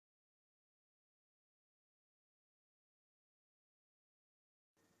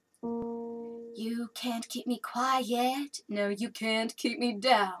You can't keep me quiet, no, you can't keep me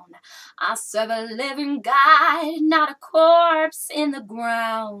down. I serve a living God, not a corpse in the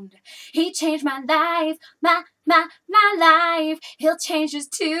ground. He changed my life, my life. He'll change yours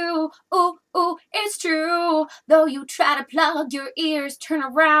too, ooh, ooh, it's true. Though you try to plug your ears, turn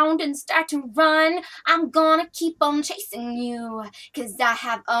around and start to run, I'm gonna keep on chasing you, 'cause I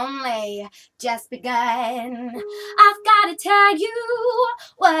have only just begun. I've gotta tell you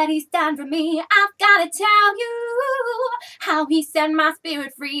what he's done for me. I've gotta tell you how he set my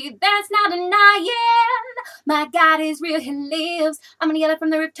spirit free. There's no denying my God is real, he lives. I'm gonna yell it from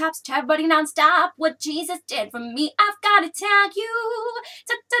the rooftops to everybody nonstop what Jesus did for me. I've gotta tell you,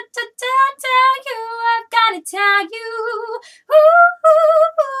 tell you, I've gotta tell you.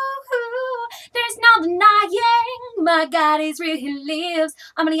 There's no denying my God is real, he lives.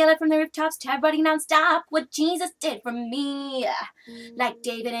 I'm gonna yell it from the rooftops to everybody nonstop what Jesus did for me. Like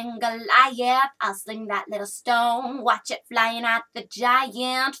David and Goliath, I'll sling that little stone, watch it flying at the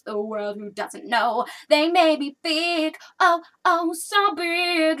giant. The world who doesn't know, they may be big, oh, oh, so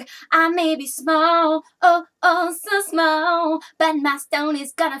big. I may be small, oh, oh, so small, but my stone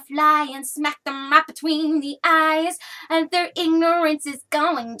is gonna fly and smack them right between the eyes, and their ignorance is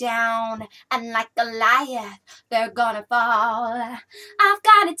going down, and like Goliath, they're gonna fall. I've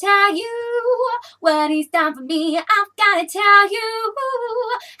gotta tell you what he's done for me. I've gotta tell you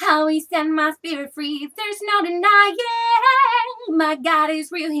how he set my spirit free. There's no denying my God is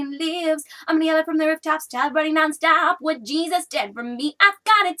real, he lives. I'm gonna yell it from the rooftops to everybody nonstop what Jesus did for me. I've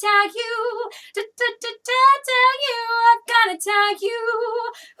gotta tell you, tell you, I've gotta tell you.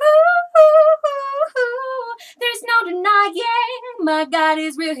 There's no denying my God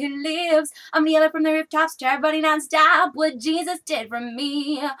is real, he lives. I'm gonna yell it from the rooftops to everybody nonstop what Jesus did for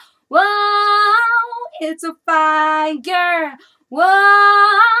me. Whoa, it's a fire.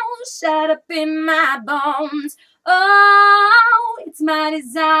 Whoa, shut up in my bones. Oh, it's my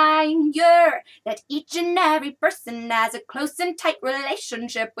desire that each and every person has a close and tight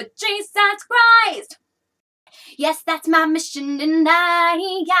relationship with Jesus Christ. Yes, that's my mission, and I've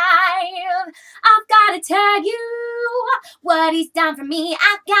gotta tell you what he's done for me.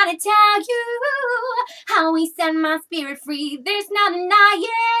 I've gotta tell you how he set my spirit free. There's no denying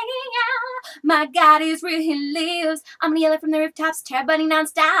my God is real, he lives. I'm gonna yell it from the rooftops to everybody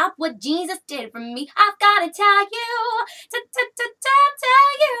nonstop what Jesus did for me. I've gotta tell you, tell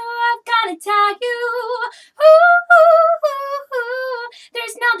you, I've gotta tell you.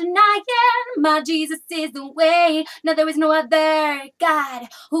 There's no denying my Jesus is the way. No, there is no other God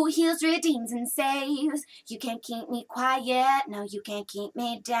who heals, redeems, and saves. You can't keep me quiet, no, you can't keep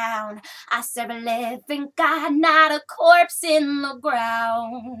me down. I serve a living God, not a corpse in the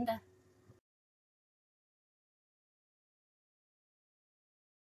ground.